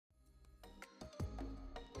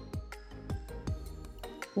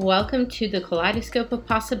Welcome to the Kaleidoscope of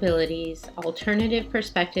Possibilities, Alternative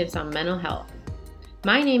Perspectives on Mental Health.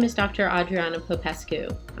 My name is Dr. Adriana Popescu.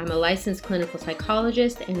 I'm a licensed clinical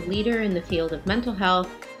psychologist and leader in the field of mental health,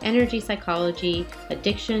 energy psychology,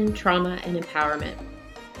 addiction, trauma, and empowerment.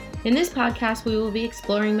 In this podcast, we will be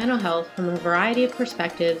exploring mental health from a variety of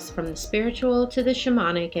perspectives, from the spiritual to the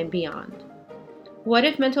shamanic and beyond. What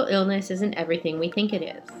if mental illness isn't everything we think it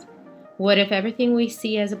is? What if everything we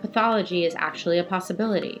see as a pathology is actually a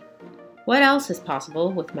possibility? What else is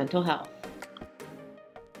possible with mental health?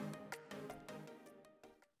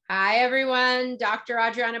 Hi, everyone. Dr.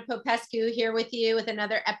 Adriana Popescu here with you with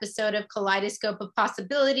another episode of Kaleidoscope of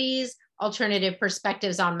Possibilities, Alternative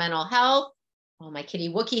Perspectives on Mental Health. Oh, my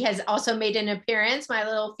kitty Wookie has also made an appearance, my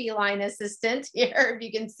little feline assistant here, if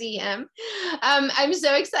you can see him. I'm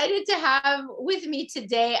so excited to have with me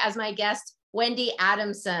today as my guest, Wendy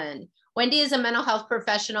Adamson. Wendy is a mental health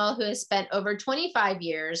professional who has spent over 25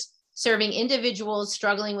 years serving individuals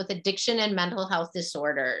struggling with addiction and mental health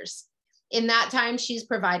disorders. In that time, she's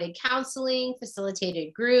provided counseling,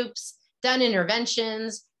 facilitated groups, done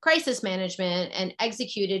interventions, crisis management, and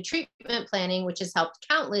executed treatment planning, which has helped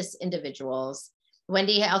countless individuals.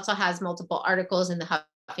 Wendy also has multiple articles in the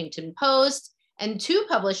Huffington Post and 2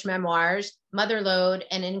 published memoirs, Motherload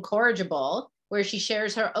and Incorrigible, where she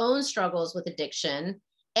shares her own struggles with addiction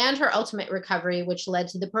and her ultimate recovery, which led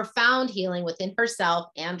to the profound healing within herself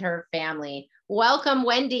and her family. Welcome,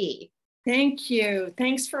 Wendy. Thank you.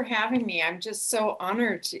 Thanks for having me. I'm just so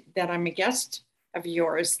honored that I'm a guest of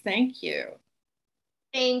yours. Thank you.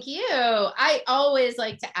 Thank you. I always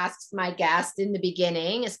like to ask my guest in the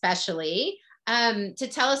beginning, especially, to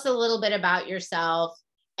tell us a little bit about yourself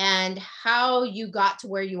and how you got to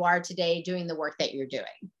where you are today doing the work that you're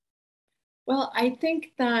doing. Well, I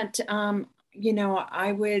think that,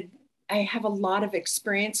 I have a lot of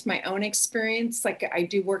experience, my own experience. Like I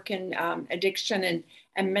do work in addiction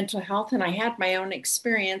and mental health. And I had my own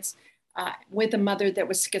experience with a mother that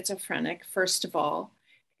was schizophrenic, first of all.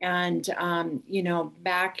 And,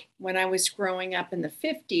 back when I was growing up in the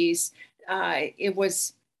 50s, it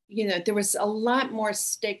was, there was a lot more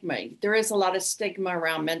stigma. There is a lot of stigma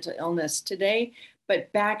around mental illness today.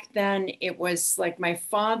 But back then, it was like my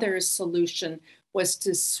father's solution was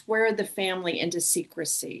to swear the family into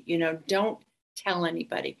secrecy. Don't tell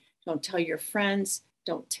anybody. Don't tell your friends.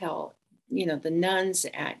 Don't tell, the nuns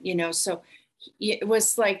so it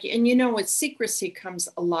was like, and with secrecy comes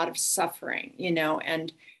a lot of suffering,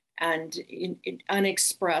 and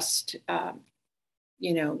unexpressed,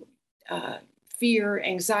 fear,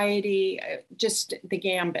 anxiety, just the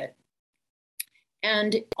gambit.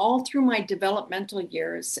 And all through my developmental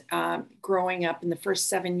years, growing up in the first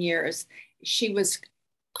 7 years, she was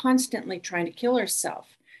constantly trying to kill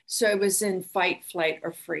herself. So it was in fight, flight,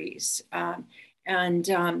 or freeze.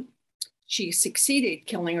 She succeeded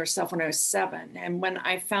killing herself when I was 7. And when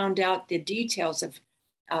I found out the details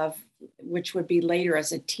of which would be later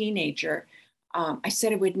as a teenager, I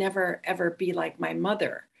said it would never, ever be like my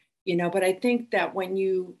mother, but I think that when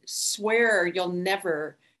you swear you'll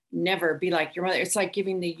never be like your mother, it's like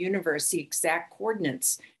giving the universe the exact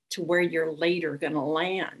coordinates to where you're later going to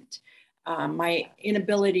land. My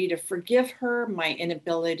inability to forgive her, my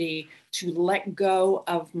inability to let go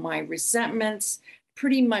of my resentments,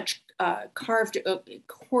 pretty much carved a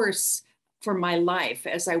course for my life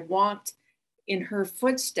as I walked in her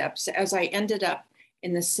footsteps, as I ended up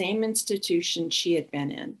in the same institution she had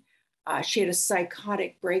been in. She had a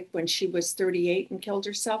psychotic break when she was 38 and killed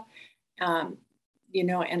herself. And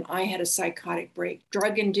I had a psychotic break,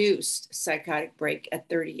 drug-induced psychotic break at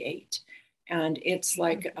 38. And it's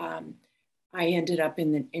like I ended up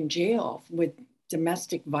in jail with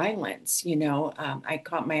domestic violence. I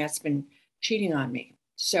caught my husband cheating on me.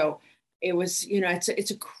 So it was,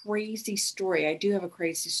 it's a crazy story. I do have a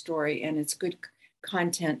crazy story, and it's good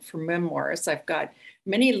content for memoirs. I've got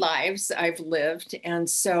many lives I've lived. And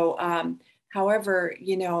so, however,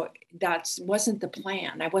 that wasn't the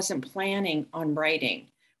plan. I wasn't planning on writing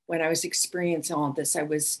when I was experiencing all of this. I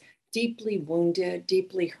was deeply wounded,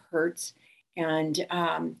 deeply hurt, and,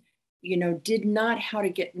 did not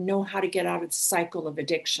know how to get out of the cycle of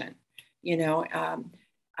addiction.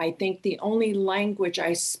 I think the only language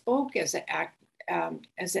I spoke as an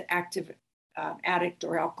active addict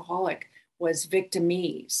or alcoholic was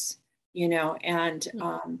victimese, and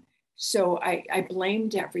so I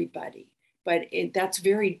blamed everybody. But that's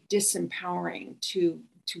very disempowering to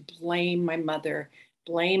blame my mother,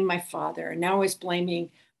 blame my father. And now I was blaming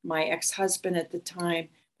my ex-husband at the time,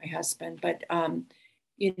 my husband. But, and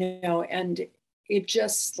it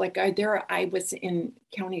just like I was in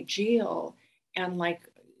county jail, and like,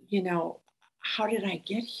 how did I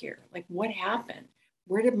get here? Like, what happened?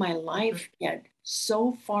 Where did my life get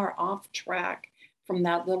so far off track from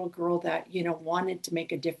that little girl that, wanted to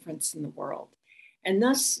make a difference in the world? And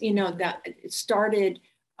thus, that it started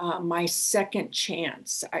my second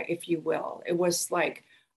chance, if you will. It was like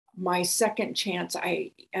my second chance.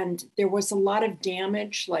 And there was a lot of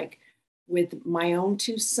damage, like with my own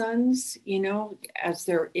two sons, as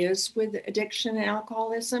there is with addiction and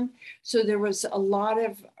alcoholism. So there was a lot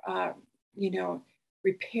of,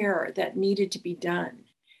 repair that needed to be done.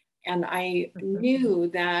 And I knew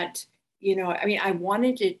that, I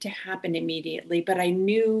wanted it to happen immediately, but I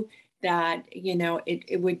knew that,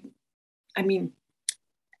 it would, I mean,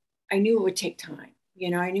 I knew it would take time.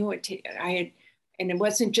 I knew and it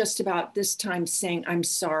wasn't just about this time saying, I'm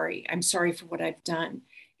sorry for what I've done.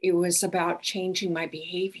 It was about changing my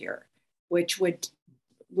behavior, which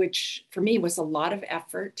for me was a lot of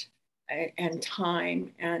effort and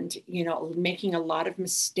time and, making a lot of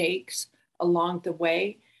mistakes along the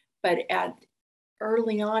way. But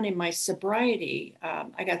early on in my sobriety,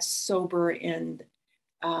 I got sober in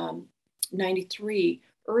 93.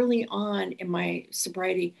 Early on in my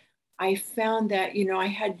sobriety, I found that, I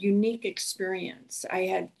had unique experience. I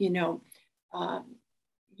had,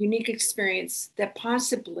 unique experience that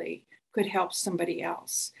possibly could help somebody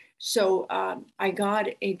else. So I got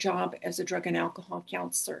a job as a drug and alcohol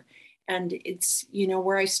counselor. And it's,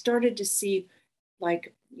 where I started to see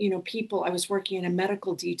like, people, I was working in a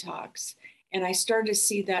medical detox. And I started to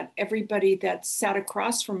see that everybody that sat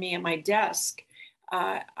across from me at my desk,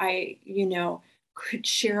 I, could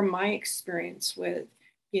share my experience with,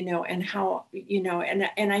 and how,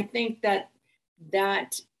 and I think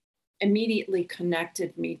that immediately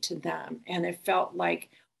connected me to them. And it felt like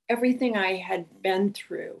everything I had been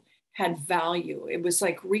through had value. It was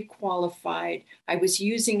like requalified. I was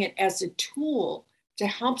using it as a tool to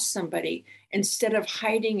help somebody instead of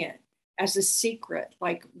hiding it as a secret,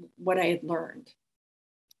 like what I had learned,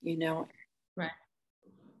 Right.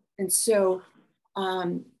 And so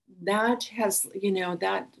that has,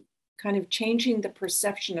 that kind of changing the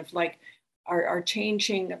perception of like, are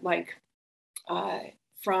changing like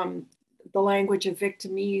from the language of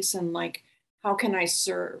victimese and like, how can I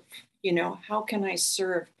serve? How can I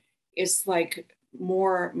serve is like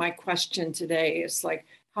more my question today is like,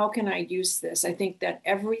 how can I use this? I think that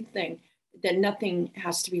nothing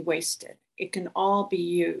has to be wasted. It can all be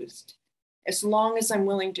used as long as I'm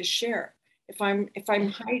willing to share. If I'm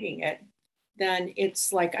hiding it, then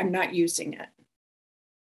it's like I'm not using it.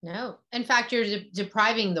 No. In fact, you're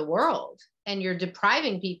depriving the world and you're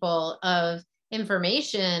depriving people of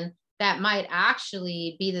information that might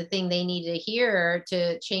actually be the thing they need to hear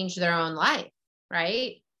to change their own life,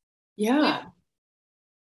 right? Yeah.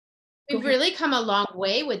 We've really come a long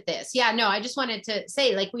way with this. Yeah, no, I just wanted to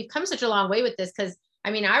say, like, we've come such a long way with this because, I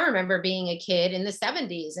remember being a kid in the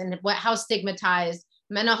 70s and how stigmatized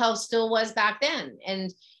mental health still was back then.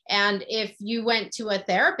 And if you went to a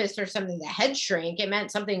therapist or something, the head shrank, it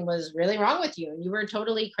meant something was really wrong with you and you were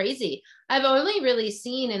totally crazy. I've only really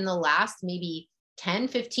seen in the last maybe 10,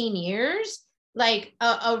 15 years, like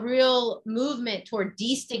a real movement toward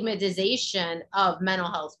destigmatization of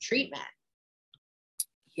mental health treatment.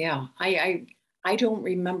 Yeah, I don't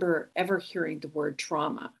remember ever hearing the word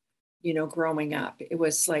trauma, growing up. It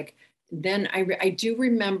was like, then I do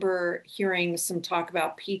remember hearing some talk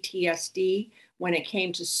about PTSD when it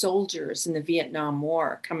came to soldiers in the Vietnam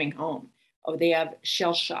War coming home. Oh, they have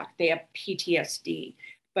shell shock, they have PTSD.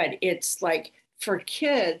 But it's like for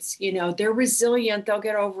kids, they're resilient, they'll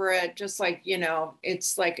get over it, just like,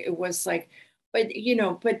 it's like, it was like, but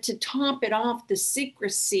to top it off, the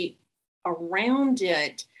secrecy around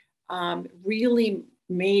it really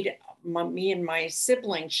made me and my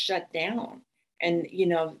siblings shut down. And,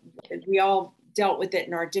 we all dealt with it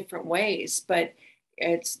in our different ways, but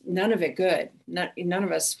it's none of it good. None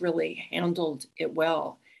of us really handled it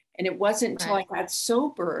well. And it wasn't until I got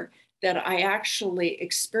sober that I actually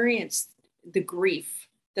experienced the grief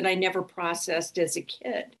that I never processed as a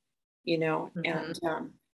kid, and,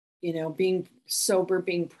 being sober,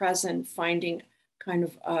 being present, finding kind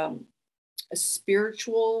of a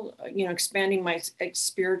spiritual, expanding my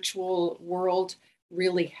spiritual world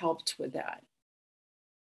really helped with that.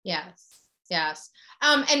 Yes. Yes.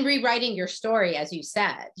 And rewriting your story, as you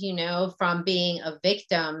said, from being a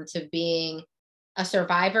victim to being a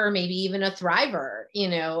survivor, maybe even a thriver,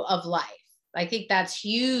 of life. I think that's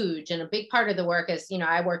huge. And a big part of the work is,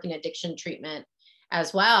 I work in addiction treatment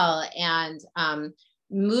as well. And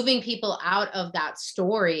moving people out of that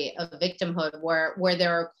story of victimhood where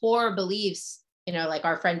there are core beliefs, like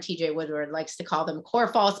our friend TJ Woodward likes to call them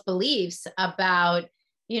core false beliefs about,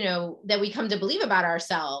 that we come to believe about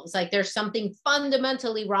ourselves. Like there's something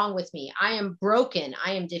fundamentally wrong with me. I am broken.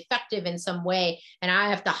 I am defective in some way. And I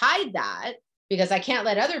have to hide that because I can't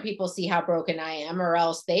let other people see how broken I am, or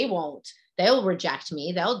else they'll reject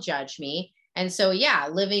me. They'll judge me. And so, yeah,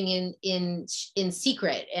 living in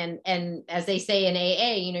secret. And as they say in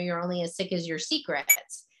AA, you're only as sick as your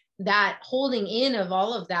secrets. That holding in of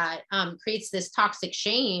all of that creates this toxic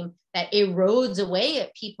shame that erodes away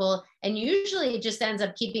at people. And usually it just ends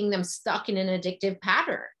up keeping them stuck in an addictive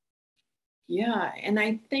pattern. Yeah. And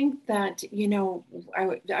I think that,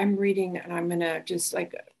 I'm reading, and I'm going to just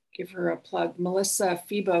like give her a plug, Melissa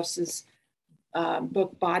Febos's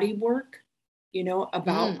book, Body Work,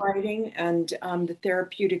 about writing and the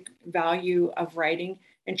therapeutic value of writing.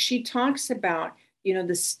 And she talks about,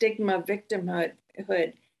 the stigma of victimhood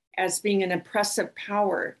as being an oppressive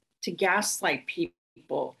power to gaslight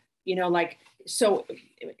people, so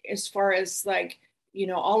as far as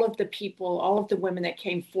all of the people, all of the women that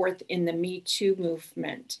came forth in the Me Too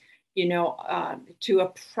movement, to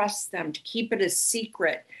oppress them, to keep it a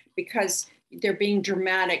secret because they're being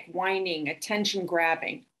dramatic, whining, attention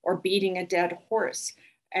grabbing, or beating a dead horse.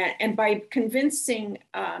 And by convincing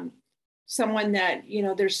someone that,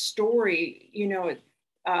 their story,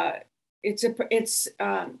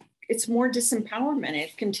 it's more disempowerment.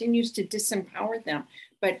 It continues to disempower them.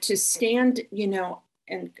 But to stand,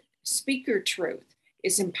 and speak your truth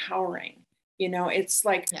is empowering. It's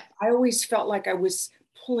like, yeah. I always felt like I was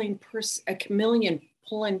pulling a chameleon,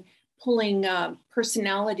 pulling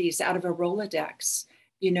personalities out of a Rolodex,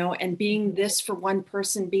 and being this for one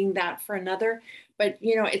person, being that for another. But,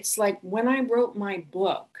 it's like when I wrote my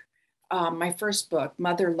book, my first book,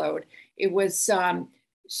 Motherload, it was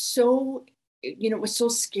so, it was so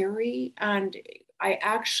scary. And I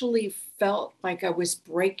actually felt like I was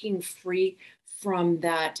breaking free from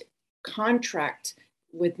that contract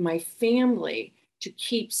with my family to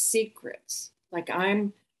keep secrets. Like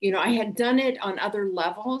I had done it on other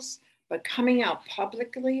levels, but coming out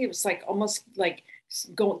publicly, it was like almost like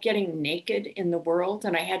getting naked in the world.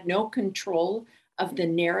 And I had no control of the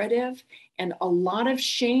narrative. And a lot of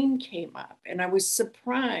shame came up. And I was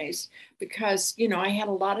surprised because, I had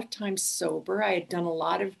a lot of time sober. I had done a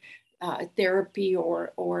lot of therapy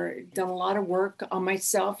or done a lot of work on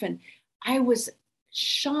myself. And I was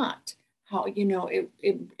shocked how,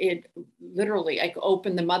 it literally like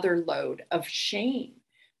opened the mother load of shame.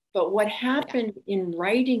 But what happened in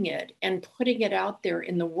writing it and putting it out there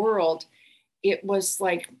in the world, it was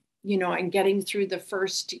like, and getting through the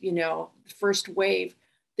first wave,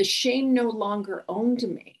 the shame no longer owned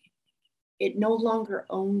me. It no longer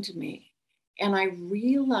owned me. And I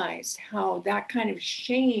realized how that kind of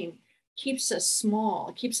shame keeps us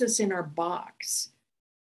small, keeps us in our box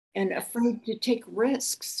and afraid to take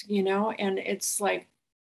risks, and it's like,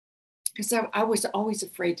 because I was always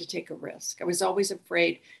afraid to take a risk. I was always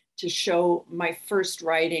afraid to show my first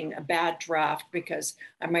writing a bad draft because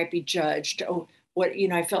I might be judged. Oh, what,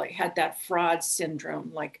 I felt like I had that fraud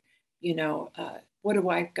syndrome, like, what do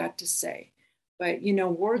I got to say? But,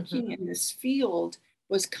 working in this field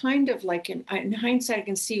was kind of like, in hindsight, I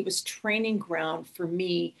can see it was training ground for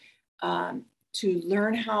me to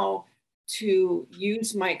learn how to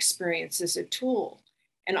use my experience as a tool.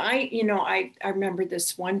 And I remember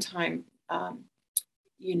this one time,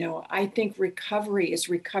 I think recovery is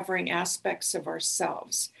recovering aspects of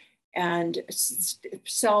ourselves and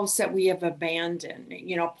selves that we have abandoned,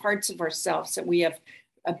 parts of ourselves that we have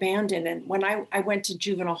abandoned. And when I went to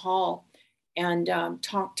juvenile hall and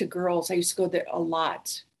talked to girls, I used to go there a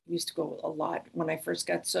lot. I used to go a lot when I first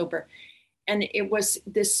got sober. And it was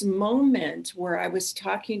this moment where I was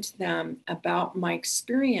talking to them about my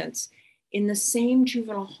experience in the same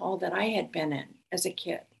juvenile hall that I had been in as a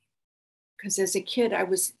kid. Because as a kid, I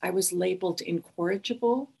was labeled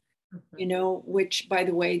incorrigible, which, by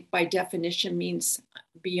the way, by definition means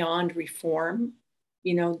beyond reform,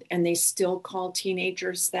 and they still call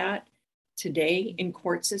teenagers that today in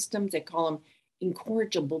court systems. They call them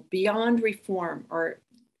incorrigible, beyond reform, or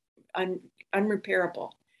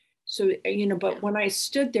unrepairable. So, but when I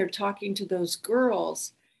stood there talking to those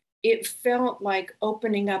girls, it felt like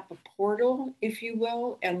opening up a portal, if you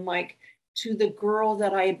will, and like to the girl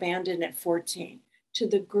that I abandoned at 14, to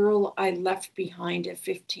the girl I left behind at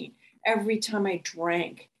 15. Every time I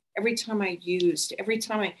drank, every time I used, every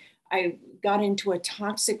time I got into a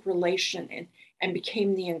toxic relation and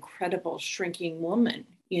became the incredible shrinking woman,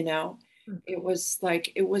 it was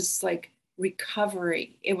like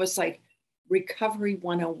recovery. It was like recovery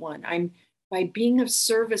 101. By being of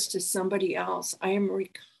service to somebody else, I am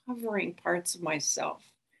recovering parts of myself,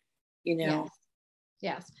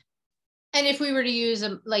 Yes. And if we were to use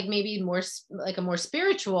like maybe more like a more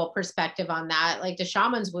spiritual perspective on that, like the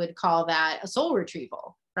shamans would call that a soul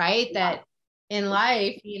retrieval, right? Yeah. That in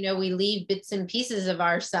life, we leave bits and pieces of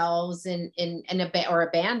ourselves or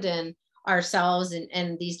abandon ourselves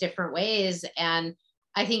in these different ways. And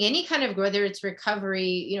I think any kind of, whether it's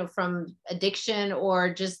recovery, from addiction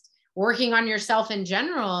or just working on yourself in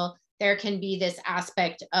general, there can be this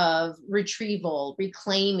aspect of retrieval,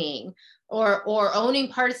 reclaiming, or owning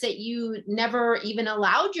parts that you never even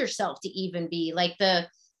allowed yourself to even be, like the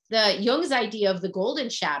Jung's idea of the golden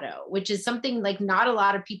shadow, which is something like not a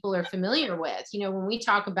lot of people are familiar with. When we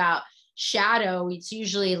talk about shadow, it's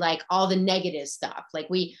usually like all the negative stuff, like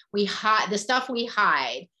we hide the stuff we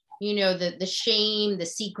hide, the shame, the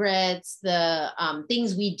secrets, the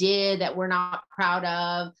things we did that we're not proud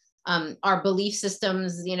of, our belief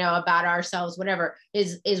systems, about ourselves, whatever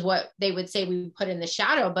is what they would say we put in the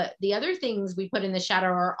shadow. But the other things we put in the shadow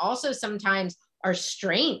are also sometimes our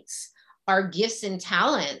strengths, our gifts and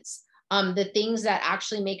talents, the things that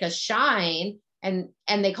actually make us shine. And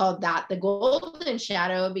they call that the golden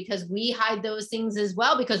shadow, because we hide those things as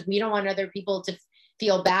well, because we don't want other people to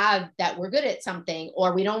feel bad that we're good at something,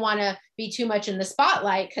 or we don't want to be too much in the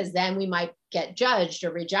spotlight because then we might get judged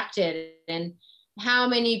or rejected. And how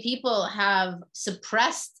many people have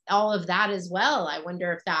suppressed all of that as well? I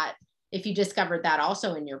wonder if you discovered that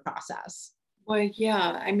also in your process. Well,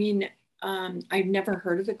 yeah, I mean, I've never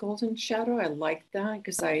heard of the golden shadow. I like that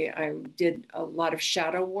because I did a lot of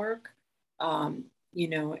shadow work, um, you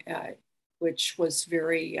know, uh, which was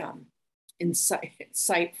very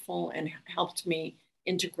insightful and helped me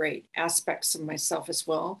integrate aspects of myself as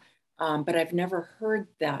well. But I've never heard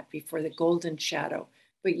that before, the golden shadow.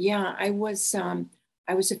 But yeah, I was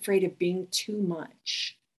afraid of being too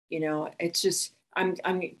much. It's just I'm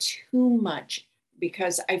too much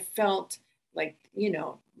because I felt like,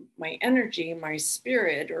 my energy, my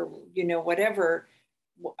spirit, or, whatever,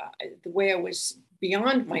 the way I was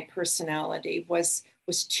beyond my personality was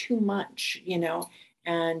too much,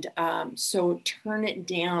 and so turn it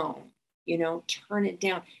down, turn it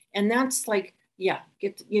down. And that's like, yeah,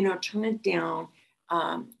 turn it down.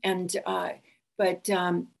 And but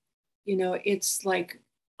it's like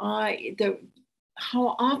the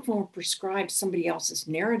how often we're prescribed somebody else's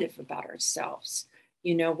narrative about ourselves,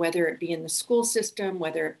 whether it be in the school system,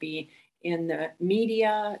 whether it be in the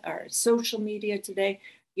media or social media today.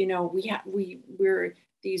 We're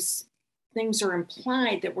these things are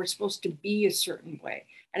implied that we're supposed to be a certain way.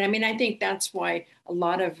 And I mean, I think that's why a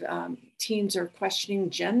lot of teens are questioning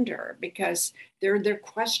gender, because they're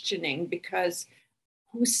questioning, because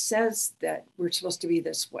who says that we're supposed to be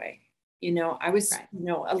this way? I was, Right.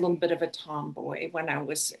 a little bit of a tomboy when I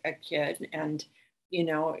was a kid, and,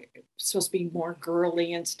 supposed to be more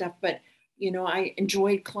girly and stuff, but, I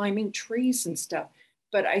enjoyed climbing trees and stuff.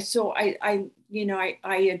 But I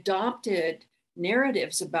adopted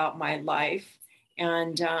narratives about my life.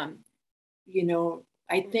 And,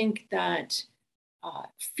 I think that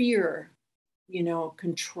fear,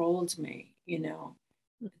 controlled me,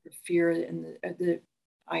 the fear and the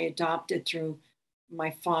I adopted through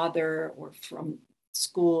my father or from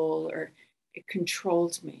school, or it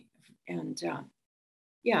controlled me. And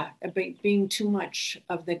yeah, being too much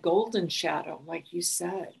of the golden shadow, like you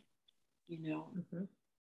said, you know, Mm-hmm.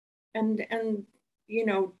 and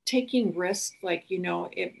taking risks, like,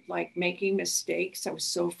 it like making mistakes. I was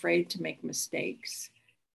so afraid to make mistakes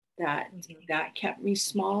that Mm-hmm. that kept me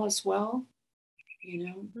small as well,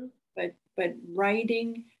 Mm-hmm. but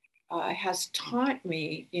writing has taught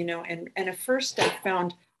me, and at first I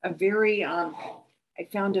found a very I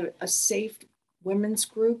found a safe women's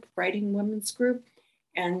group, writing women's group,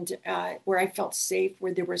 and where I felt safe,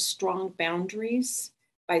 where there were strong boundaries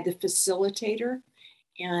by the facilitator.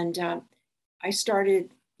 And I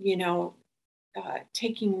started,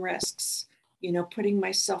 taking risks, putting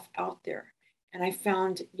myself out there. And I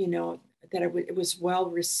found, that it was well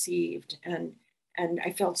received, and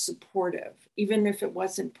I felt supportive, even if it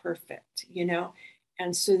wasn't perfect,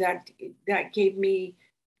 And so that gave me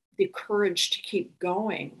the courage to keep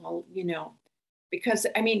going. Well, because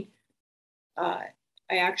I mean, uh,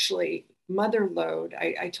 I actually mother load.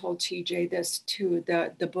 I told TJ this too.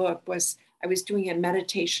 The book was, I was doing a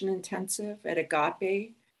meditation intensive at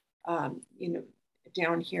Agape, um, you know,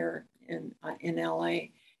 down here in LA,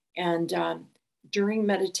 and during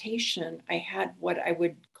meditation, I had what I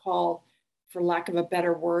would call, for lack of a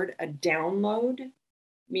better word, a download,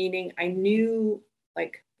 meaning I knew,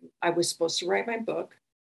 like, I was supposed to write my book.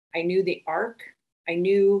 I knew the arc. I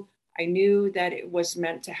knew that it was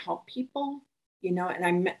meant to help people,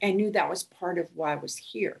 and I knew that was part of why I was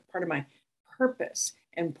here, part of my purpose.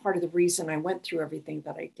 and part of the reason I went through everything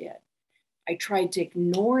that I did. I tried to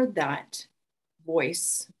ignore that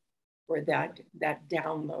voice or that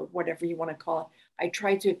download, whatever you want to call it. I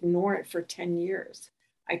tried to ignore it for 10 years.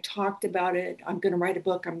 I talked about it. I'm going to write a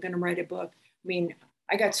book. I'm going to write a book. I mean,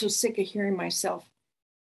 I got so sick of hearing myself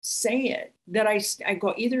say it that I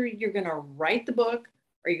go, either you're going to write the book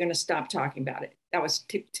or you're going to stop talking about it. That was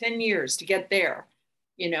 10 years to get there,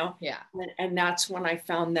 you know? Yeah. And that's when I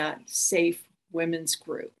found that safe women's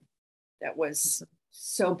group that was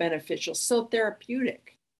so beneficial, so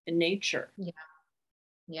therapeutic in nature. Yeah.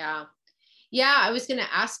 Yeah. Yeah, I was going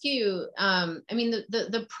to ask you. I mean,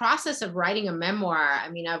 the process of writing a memoir. I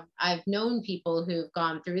mean, I've known people who've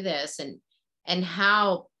gone through this, and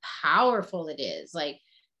how powerful it is. Like,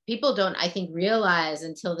 people don't, I think, realize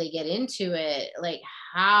until they get into it, like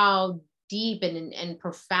how deep and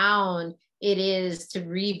profound it is to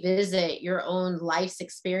revisit your own life's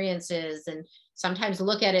experiences and sometimes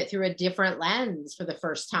look at it through a different lens for the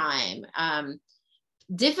first time.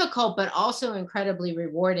 Difficult, but also incredibly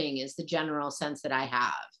rewarding is the general sense that I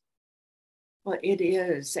have. Well, it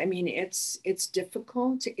is. I mean, it's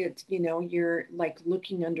difficult. It's, you know, you're like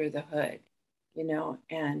looking under the hood, you know,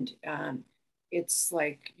 and it's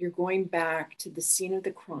like you're going back to the scene of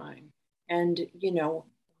the crime, and you know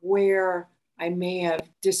where I may have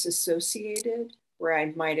disassociated, where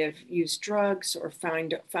I might have used drugs or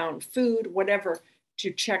found food, whatever,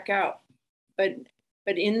 to check out. But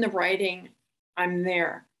in the writing, I'm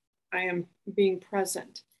there. I am being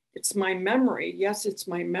present. It's my memory. Yes, it's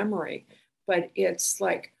my memory, but it's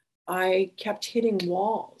like I kept hitting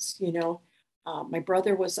walls, you know. My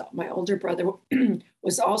older brother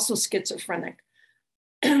was also schizophrenic.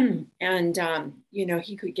 And, you know,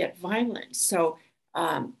 he could get violent. So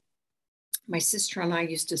my sister and I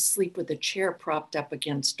used to sleep with a chair propped up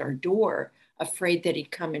against our door, afraid that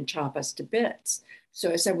he'd come and chop us to bits. So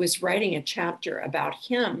as I was writing a chapter about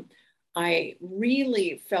him, I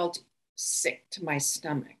really felt sick to my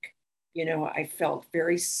stomach. You know, I felt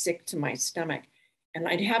very sick to my stomach. And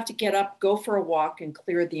I'd have to get up, go for a walk and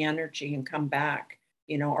clear the energy and come back,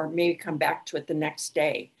 you know, or maybe come back to it the next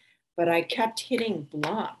day. But I kept hitting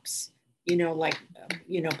blocks, you know, like,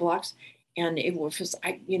 you know, blocks. And it was just,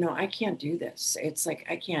 you know, I can't do this. It's like,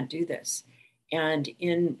 I can't do this. And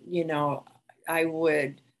you know, I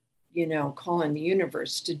would, you know, call in the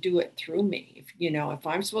universe to do it through me. If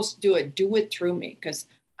I'm supposed to do it through me, because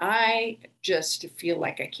I just feel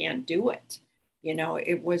like I can't do it. You know,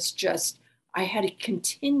 it was just, I had to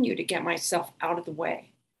continue to get myself out of the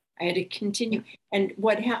way. I had to continue. And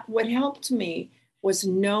what helped me was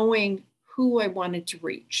knowing who I wanted to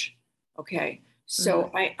reach. Okay.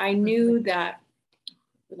 So I knew that,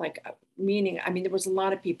 like, meaning, I mean, there was a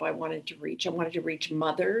lot of people I wanted to reach. I wanted to reach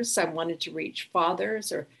mothers. I wanted to reach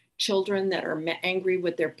fathers or children that are angry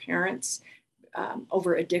with their parents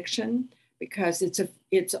over addiction, because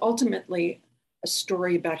it's ultimately a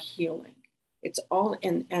story about healing. It's all,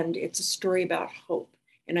 and it's a story about hope.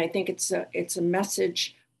 And I think it's a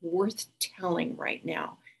message worth telling right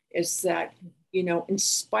now, is that, you know, in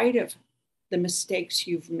spite of the mistakes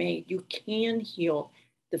you've made, you can heal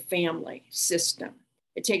the family system.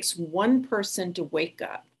 It takes one person to wake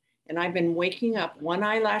up. And I've been waking up one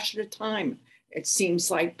eyelash at a time, it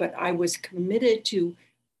seems like, but I was committed to,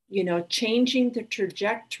 you know, changing the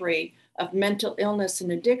trajectory of mental illness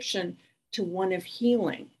and addiction to one of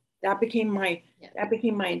healing. That became my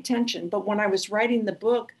intention. But when I was writing the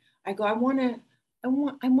book, I go, I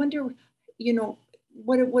wonder, you know,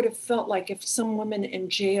 what it would have felt like if some women in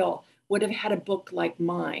jail would have had a book like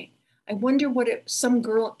mine. I wonder what some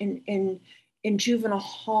girl in juvenile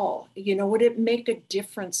hall, you know, would it make a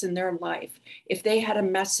difference in their life if they had a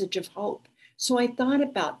message of hope? So I thought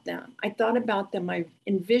about them. I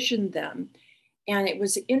envisioned them. And it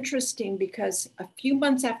was interesting because a few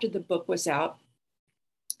months after the book was out,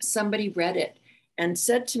 somebody read it and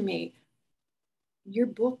said to me, your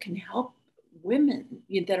book can help women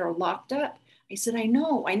that are locked up. I said, I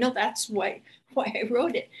know, that's why I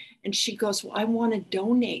wrote it. And she goes, well, I want to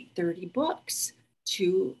donate 30 books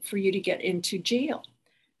for you to get into jail.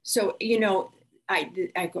 So, you know,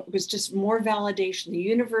 I was just more validation. The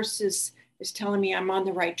universe is telling me I'm on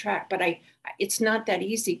the right track, but it's not that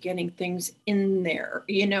easy getting things in there.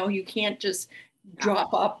 You know, you can't just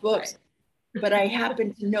drop off books. Right. But I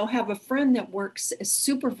happen to have a friend that works as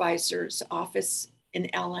supervisor's office in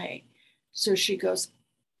LA. So she goes,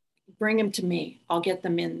 bring them to me. I'll get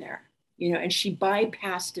them in there. You know, and she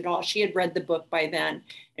bypassed it all. She had read the book by then,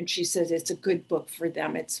 and she says it's a good book for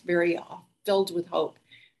them. It's very filled with hope.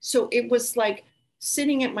 So it was like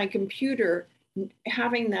sitting at my computer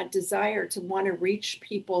having that desire to want to reach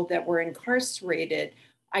people that were incarcerated,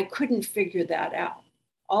 I couldn't figure that out.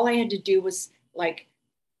 All I had to do was like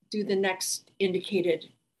do the next indicated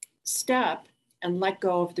step and let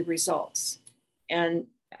go of the results. And,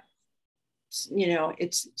 you know,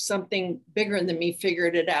 it's something bigger than me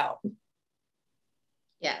figured it out.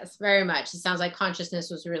 Yes, very much. It sounds like consciousness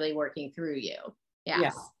was really working through you.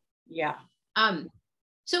 Yes. Yeah.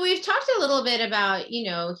 So we've talked a little bit about,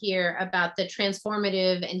 here about the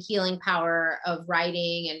transformative and healing power of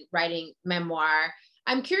writing and writing memoir.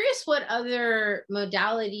 I'm curious what other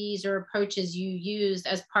modalities or approaches you used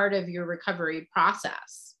as part of your recovery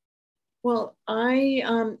process. Well, I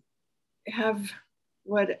have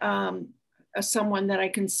what someone that I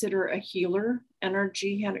consider a healer,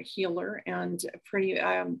 energy and a healer, and pretty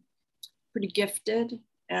gifted.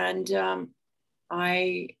 And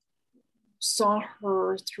I saw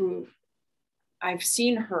her through, I've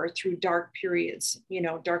seen her through dark periods,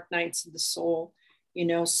 dark nights of the soul,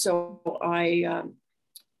 so I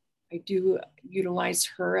do utilize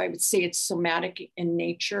her. I would say it's somatic in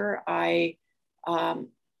nature. I've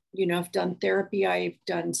done therapy, I've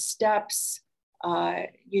done steps, I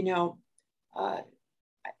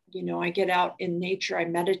get out in nature, I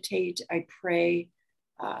meditate, I pray.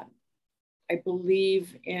 I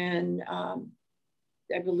believe in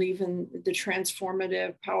the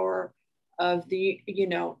transformative power of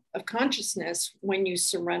of consciousness when you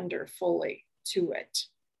surrender fully to it,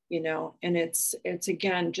 and it's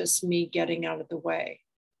again, just me getting out of the way.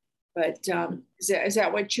 But is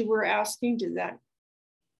that what you were asking? Did that?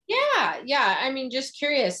 Yeah. I mean, just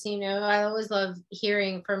curious, I always love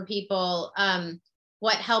hearing from people,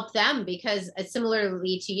 what helped them, because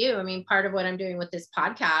similarly to you, I mean, part of what I'm doing with this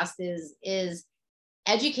podcast is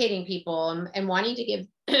educating people and wanting to give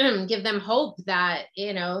give them hope that,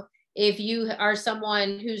 if you are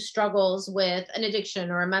someone who struggles with an addiction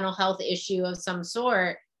or a mental health issue of some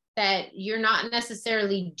sort, that you're not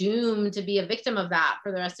necessarily doomed to be a victim of that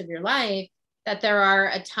for the rest of your life, that there are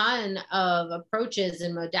a ton of approaches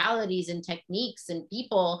and modalities and techniques and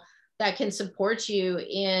people that can support you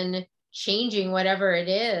in changing whatever it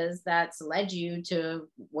is that's led you to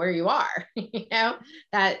where you are,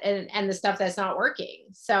 that and the stuff that's not working.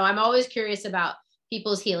 So I'm always curious about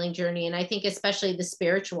people's healing journey. And I think especially the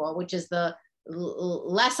spiritual, which is the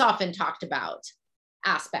less often talked about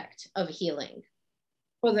aspect of healing.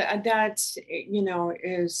 Well, that's,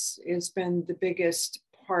 has been the biggest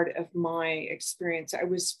part of my experience. I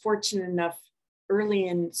was fortunate enough early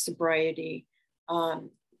in sobriety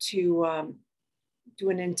to do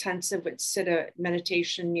an intensive with Siddha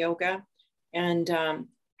meditation yoga, and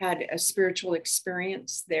had a spiritual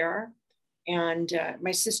experience there. And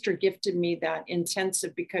my sister gifted me that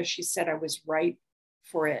intensive because she said I was right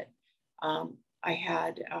for it. I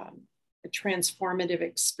had a transformative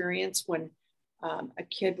experience when a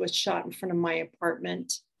kid was shot in front of my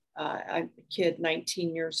apartment. A kid,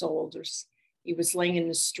 19 years old, or he was laying in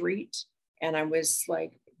the street, and I was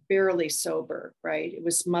like barely sober, right? It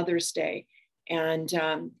was Mother's Day. And,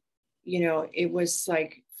 it was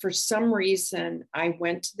like, for some reason, I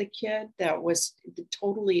went to the kid. That was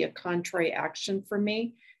totally a contrary action for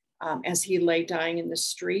me, as he lay dying in the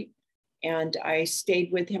street. And I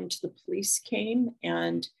stayed with him till the police came.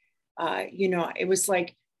 And, it was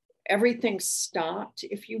like everything stopped,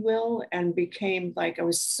 if you will, and became like, I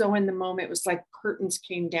was so in the moment. It was like curtains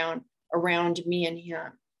came down around me and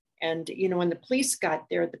him. And, when the police got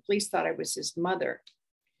there, the police thought I was his mother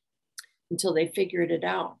until they figured it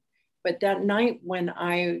out. But that night when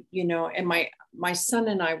I, and my son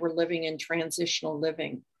and I were living in transitional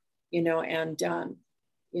living, and,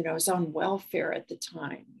 I was on welfare at the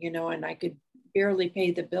time, and I could barely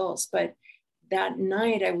pay the bills. But that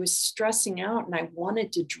night I was stressing out and I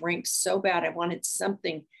wanted to drink so bad. I wanted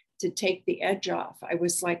something to take the edge off. I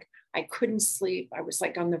was like, I couldn't sleep. I was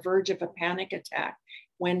like on the verge of a panic attack,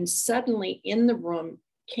 when suddenly in the room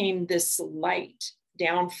came this light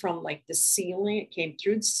down from like the ceiling. It came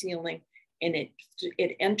through the ceiling, and it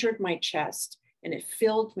entered my chest, and it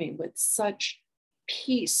filled me with such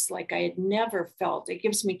peace like I had never felt. It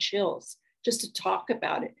gives me chills just to talk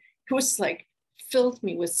about it. It was like filled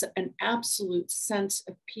me with an absolute sense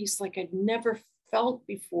of peace like I'd never felt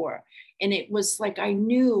before. And it was like I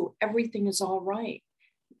knew everything is all right.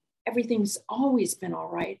 Everything's always been all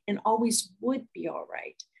right and always would be all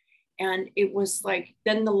right. And it was like,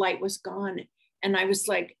 then the light was gone. And I was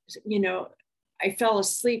like, I fell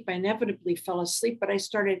asleep. I inevitably fell asleep, but I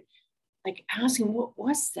started like asking, what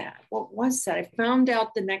was that? What was that? I found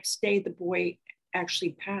out the next day the boy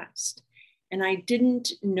actually passed. And I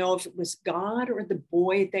didn't know if it was God or the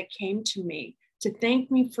boy that came to me to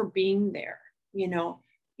thank me for being there.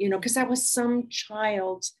 because I was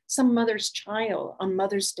some mother's child on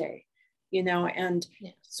Mother's Day, and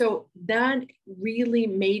so that really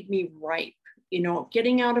made me ripe,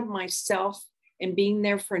 getting out of myself and being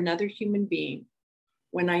there for another human being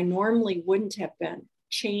when I normally wouldn't have been,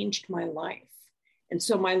 changed my life. And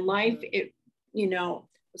so my life, it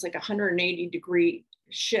was like a 180-degree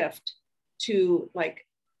shift to like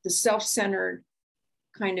the self-centered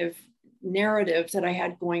kind of narrative that I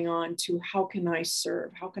had going on to how can I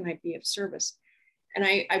serve? How can I be of service? And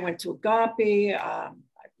I went to Agape, I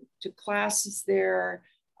took classes there.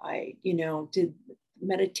 I, did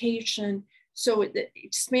meditation. So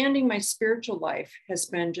expanding my spiritual life has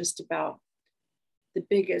been just about the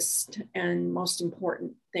biggest and most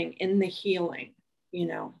important thing in the healing,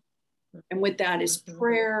 and with that is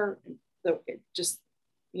prayer,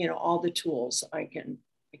 all the tools I can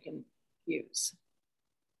use.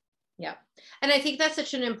 Yeah. And I think that's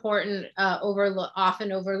such an important,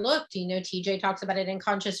 often overlooked, TJ talks about it in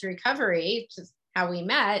Conscious Recovery, which is how we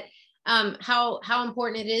met, how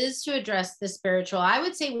important it is to address the spiritual, I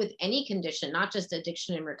would say with any condition, not just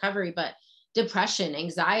addiction and recovery, but depression,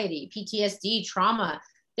 anxiety, PTSD, trauma.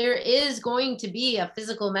 There is going to be a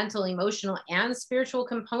physical, mental, emotional, and spiritual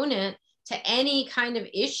component to any kind of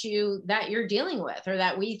issue that you're dealing with, or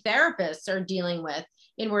that we therapists are dealing with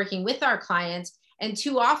in working with our clients. And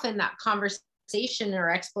too often that conversation or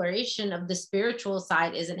exploration of the spiritual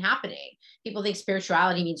side isn't happening. People think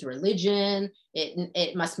spirituality means religion.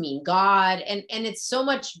 It must mean God. And it's so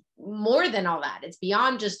much more than all that. It's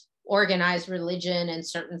beyond just organized religion and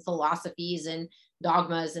certain philosophies and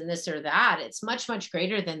dogmas and this or that. It's much, much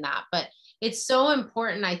greater than that. But it's so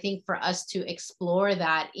important, I think, for us to explore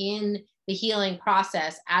that in the healing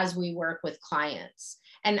process as we work with clients.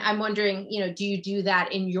 And I'm wondering, do you do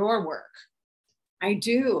that in your work? I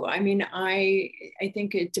do. I mean, I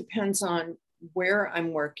think it depends on where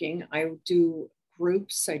I'm working. I do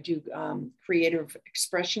groups. I do creative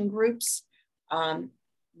expression groups,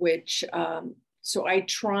 which so I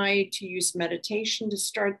try to use meditation to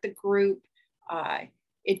start the group.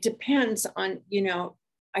 It depends on,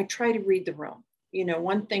 I try to read the room.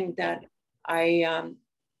 One thing that I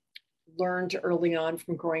learned early on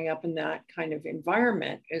from growing up in that kind of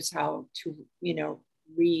environment is how to,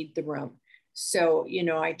 read the room. So,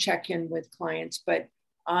 I check in with clients, but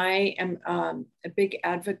I am a big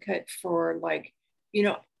advocate for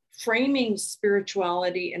framing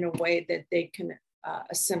spirituality in a way that they can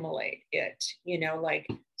assimilate it. Like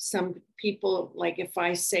some people, like if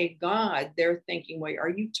I say God, they're thinking, wait, are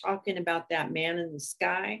you talking about that man in the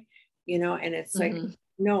sky? And it's like,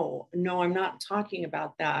 no, I'm not talking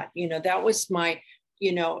about that. That was my,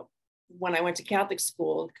 when I went to Catholic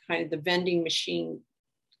school, kind of the vending machine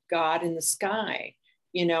God in the sky,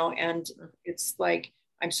 and it's like,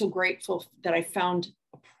 I'm so grateful that I found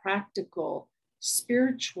a practical,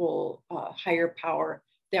 spiritual, higher power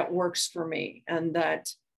that works for me, and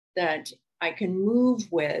that I can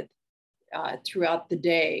move with throughout the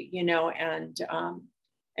day,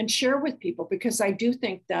 and share with people, because I do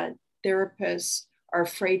think that therapists are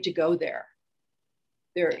afraid to go there.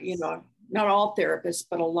 They're, not all therapists,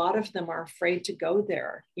 but a lot of them are afraid to go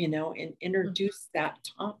there, and introduce that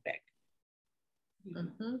topic.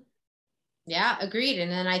 Yeah, agreed. And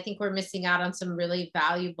then I think we're missing out on some really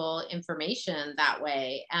valuable information that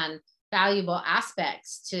way, and valuable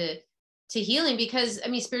aspects to healing, because I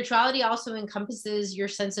mean, spirituality also encompasses your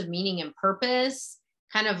sense of meaning and purpose,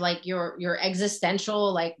 kind of like your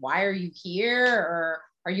existential, like, why are you here? Or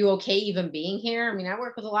are you okay even being here? I mean, I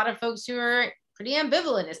work with a lot of folks who are pretty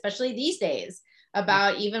ambivalent, especially these days,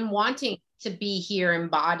 about even wanting to be here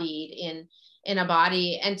embodied in a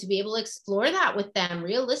body, and to be able to explore that with them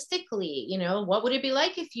realistically. What would it be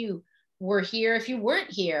like if you were here, if you weren't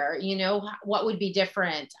here? What would be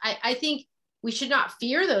different? I think we should not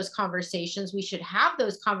fear those conversations. We should have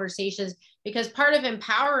those conversations, because part of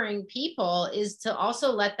empowering people is to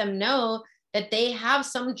also let them know that they have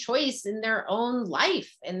some choice in their own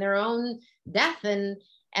life, in their own death, and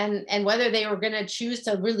whether they were going to choose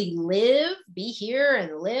to really live, be here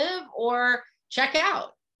and live, or check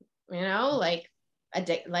out, like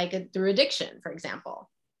through addiction, for example.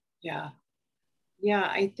 Yeah.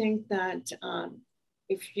 I think that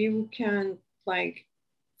if you can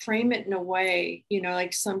frame it in a way,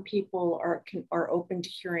 like some people are open to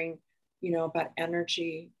hearing, about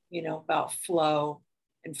energy, about flow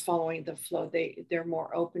and following the flow. They're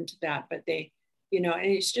more open to that, but they, and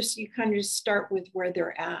it's just, you kind of just start with where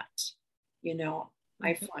they're at,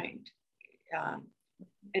 I find.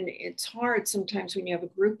 And it's hard sometimes when you have a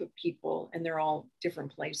group of people and they're all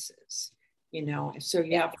different places, so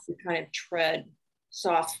you have to kind of tread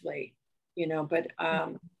softly, but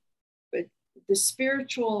the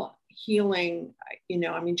spiritual healing,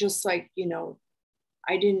 I mean, just like,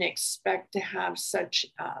 I didn't expect to have such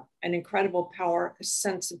an incredible power, a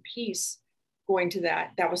sense of peace going to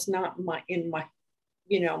that. That was not in my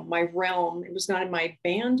realm. It was not in my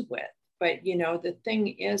bandwidth. But, the thing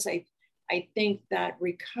is, I think that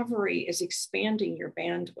recovery is expanding your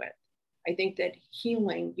bandwidth. I think that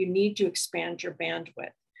healing, you need to expand your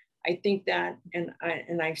bandwidth. I think that,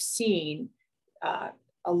 and I've seen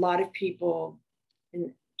a lot of people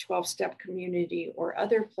in 12-step community or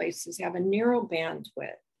other places have a narrow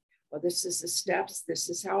bandwidth. Well, this is the steps. This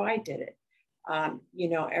is how I did it. And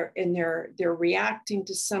they're reacting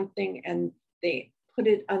to something and they put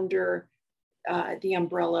it under the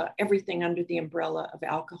umbrella, everything under the umbrella of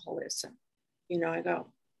alcoholism. I go,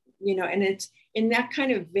 and it's in that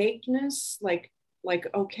kind of vagueness, like,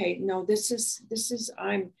 okay, no, this is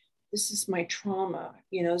my trauma.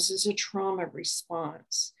 This is a trauma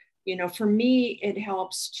response. For me, it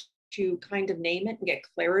helps to kind of name it and get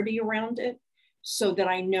clarity around it so that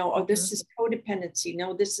I know, oh, this is codependency.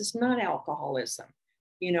 No, this is not alcoholism,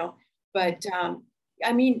 but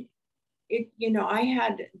I mean, I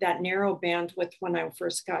had that narrow bandwidth when I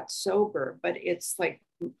first got sober, but it's like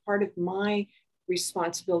part of my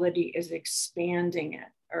responsibility is expanding it,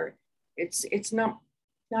 or it's not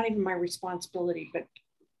even my responsibility, but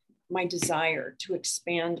my desire to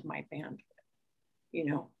expand my bandwidth.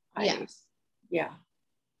 Yes. Yeah.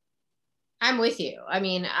 I'm with you. I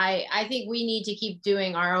mean, I think we need to keep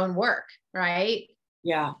doing our own work, right?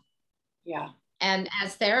 Yeah. Yeah. And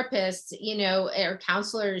as therapists, or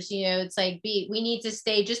counselors, it's like we need to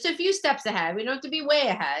stay just a few steps ahead. We don't have to be way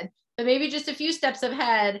ahead, but maybe just a few steps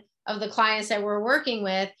ahead of the clients that we're working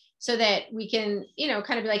with, so that we can,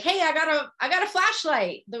 kind of be like, hey, I got a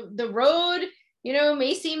flashlight. The road,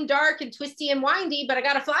 may seem dark and twisty and windy, but I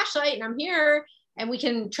got a flashlight and I'm here and we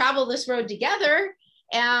can travel this road together.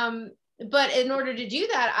 But in order to do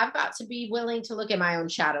that, I've got to be willing to look at my own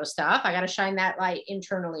shadow stuff. I got to shine that light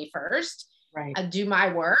internally first. Right. Do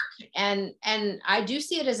my work. And I do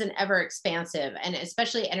see it as an ever expansive and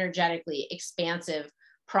especially energetically expansive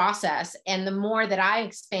process. And the more that I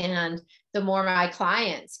expand, the more my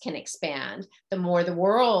clients can expand, the more the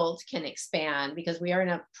world can expand, because we are in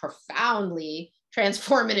a profoundly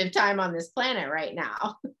transformative time on this planet right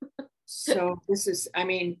now. So this is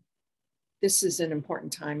an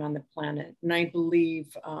important time on the planet. And I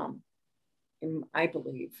believe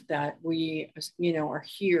that we, are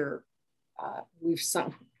here. We've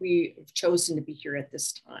chosen to be here at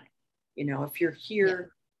this time. If you're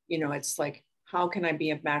here, it's like, how can I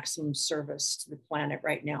be of maximum service to the planet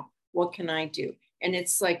right now? What can I do? And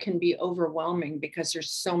it's like, can be overwhelming because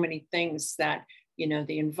there's so many things that,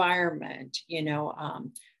 the environment,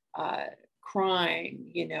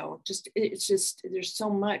 crime, it's just, there's so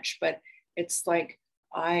much, but it's like,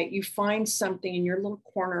 you find something in your little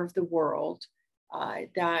corner of the world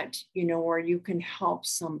that, where you can help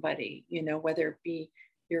somebody, whether it be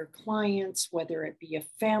your clients, whether it be a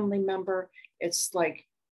family member. It's like,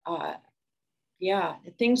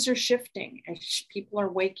 things are shifting and people are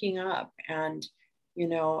waking up, and,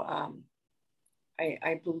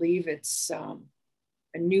 I believe it's a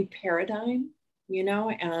new paradigm,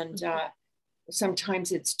 and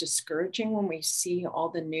sometimes it's discouraging when we see all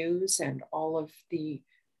the news and all of the,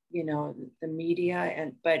 the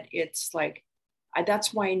media, but it's like,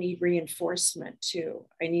 that's why I need reinforcement too.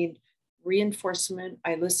 I need reinforcement.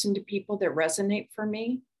 I listen to people that resonate for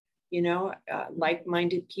me,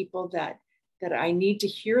 like-minded people that I need to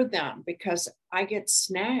hear them, because I get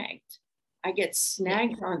snagged.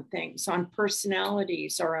 On things, on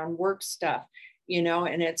personalities or on work stuff,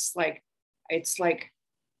 and it's like, I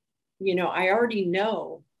already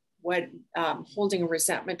know what holding a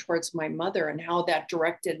resentment towards my mother and how that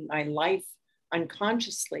directed my life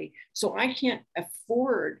unconsciously. So I can't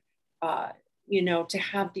afford, to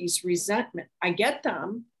have these resentment. I get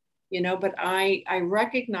them, but I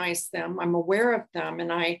recognize them. I'm aware of them.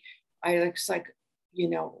 And it's like,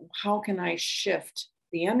 how can I shift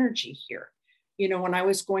the energy here? When I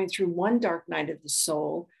was going through one dark night of the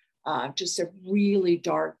soul, just a really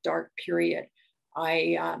dark period,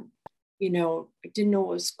 I didn't know what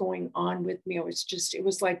was going on with me. It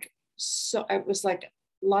was like a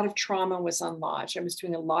lot of trauma was unlodged. I was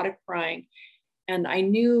doing a lot of crying, and I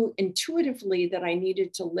knew intuitively that I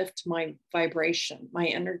needed to lift my vibration, my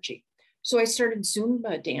energy. So I started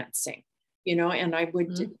Zumba dancing, and I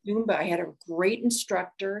would do Zumba. I had a great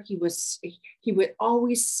instructor. He would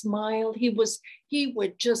always smile. He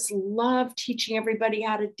would just love teaching everybody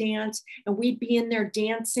how to dance. And we'd be in there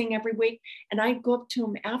dancing every week. And I'd go up to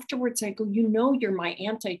him afterwards. I go, you're my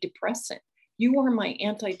antidepressant. You are my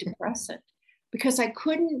antidepressant, because I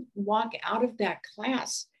couldn't walk out of that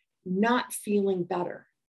class not feeling better,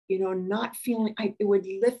 not feeling, it would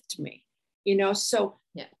lift me, so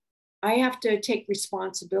Yeah. I have to take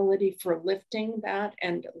responsibility for lifting that.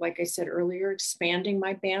 And like I said earlier, expanding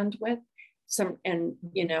my bandwidth.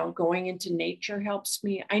 Going into nature helps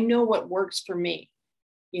me. I know what works for me,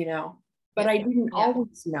 but I didn't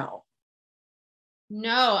always know.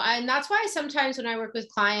 No, and that's why sometimes when I work with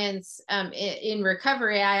clients in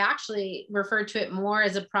recovery, I actually refer to it more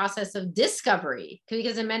as a process of discovery,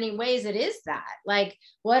 because in many ways it is that. Like,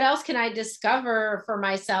 what else can I discover for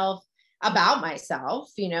myself about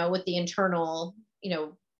myself, with the internal,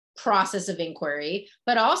 process of inquiry,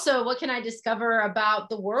 but also what can I discover about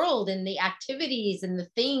the world and the activities and the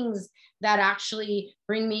things that actually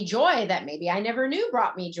bring me joy that maybe I never knew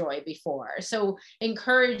brought me joy before. So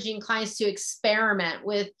encouraging clients to experiment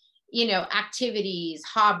with, activities,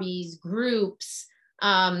 hobbies, groups.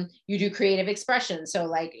 You do creative expression. So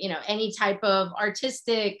like, any type of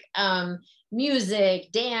artistic,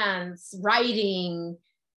 music, dance, writing,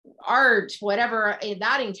 art, whatever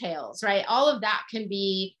that entails, right? All of that can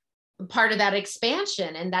be part of that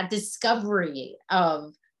expansion and that discovery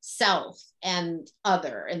of self and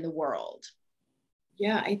other in the world.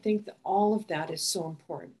 Yeah, I think that all of that is so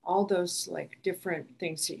important. All those like different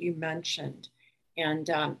things that you mentioned. And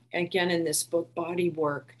again, in this book, Body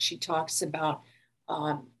Work, she talks about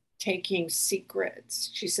taking secrets.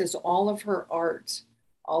 She says all of her art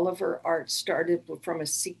started from a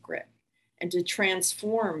secret, and to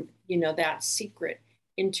transform, that secret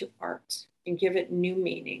into art and give it new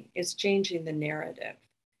meaning is changing the narrative,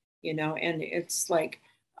 and it's like,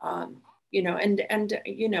 and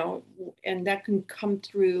that can come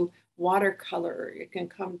through watercolor. It can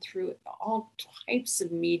come through all types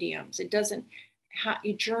of mediums. It doesn't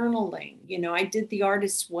journaling. I did The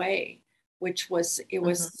Artist's Way, which was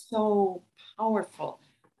so powerful.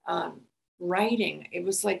 Writing, it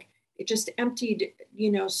was like it just emptied,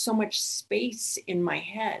 so much space in my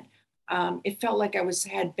head. It felt like I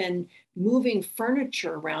had been moving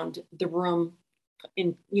furniture around the room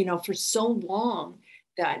for so long,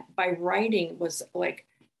 that by writing was like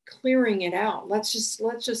clearing it out. Let's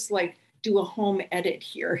just like do a home edit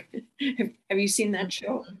here. Have you seen that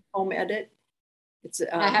show, Home Edit? It's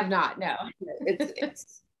I have not. No.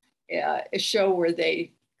 it's a show where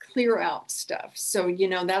they clear out stuff. So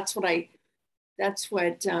that's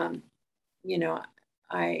what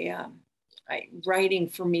writing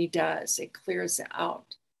for me does. It clears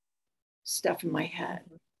out stuff in my head.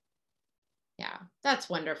 Yeah, that's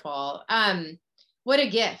wonderful. What a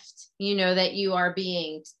gift, that you are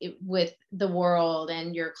being with the world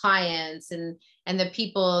and your clients and the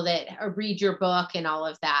people that read your book and all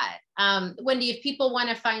of that. Wendy, if people want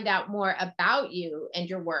to find out more about you and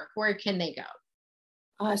your work, where can they go?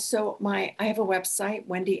 So I have a website,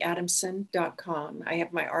 wendyadamson.com. I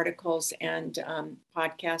have my articles and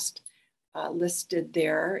podcast listed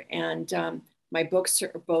there. And my books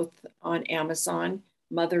are both on Amazon.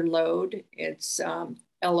 Mother Load, it's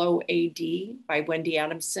LOAD by Wendy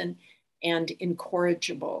Adamson, and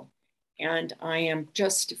Incorrigible. And I am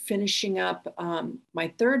just finishing up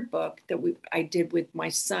my third book that I did with my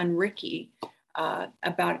son, Ricky,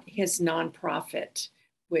 about his nonprofit,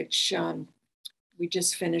 which we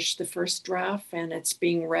just finished the first draft and it's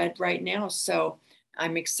being read right now. So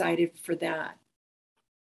I'm excited for that.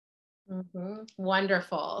 Mm-hmm.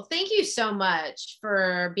 Wonderful. Thank you so much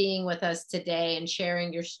for being with us today and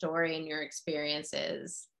sharing your story and your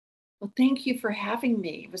experiences. Well, thank you for having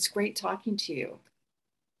me. It was great talking to you.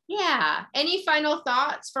 Yeah. Any final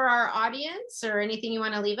thoughts for our audience or anything you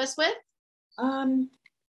want to leave us with?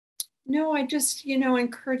 No, I just,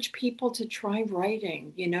 encourage people to try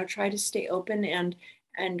writing, try to stay open and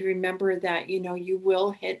remember that, you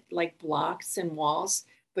will hit like blocks and walls,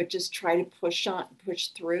 but just try to push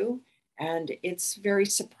through. And it's very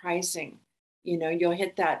surprising. You'll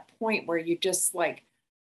hit that point where you just like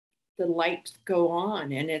the lights go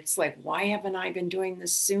on and it's like, why haven't I been doing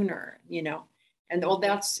this sooner? And well,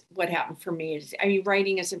 that's what happened for me.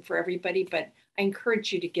 Writing isn't for everybody, but I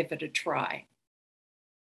encourage you to give it a try.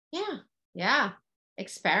 Yeah.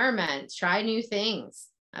 Experiment, try new things.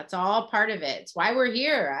 That's all part of it. It's why we're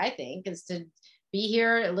here, I think, is to be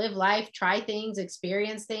here, live life, try things,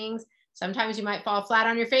 experience things. Sometimes you might fall flat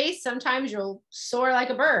on your face. Sometimes you'll soar like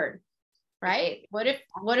a bird, right? What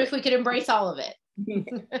if we could embrace all of it?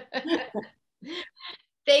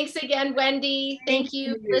 Thanks again, Wendy. Thank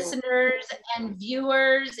you, listeners and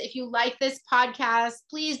viewers. If you like this podcast,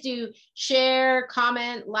 please do share,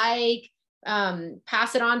 comment, like,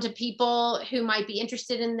 pass it on to people who might be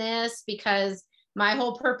interested in this, because My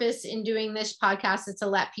whole purpose in doing this podcast is to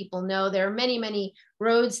let people know there are many, many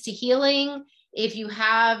roads to healing. If you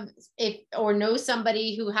have, or know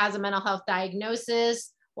somebody who has a mental health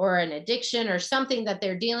diagnosis or an addiction or something that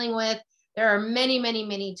they're dealing with, there are many, many,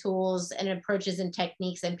 many tools and approaches and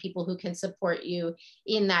techniques and people who can support you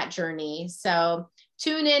in that journey. So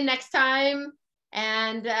tune in next time.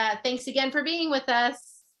 And thanks again for being with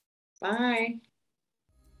us. Bye.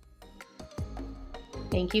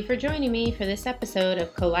 Thank you for joining me for this episode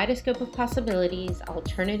of Kaleidoscope of Possibilities,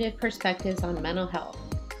 Alternative Perspectives on Mental Health.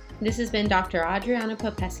 This has been Dr. Adriana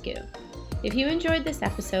Popescu. If you enjoyed this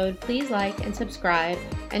episode, please like and subscribe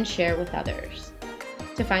and share with others.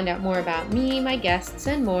 To find out more about me, my guests,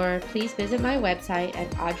 and more, please visit my website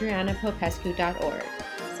at adrianapopescu.org.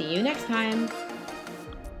 See you next time.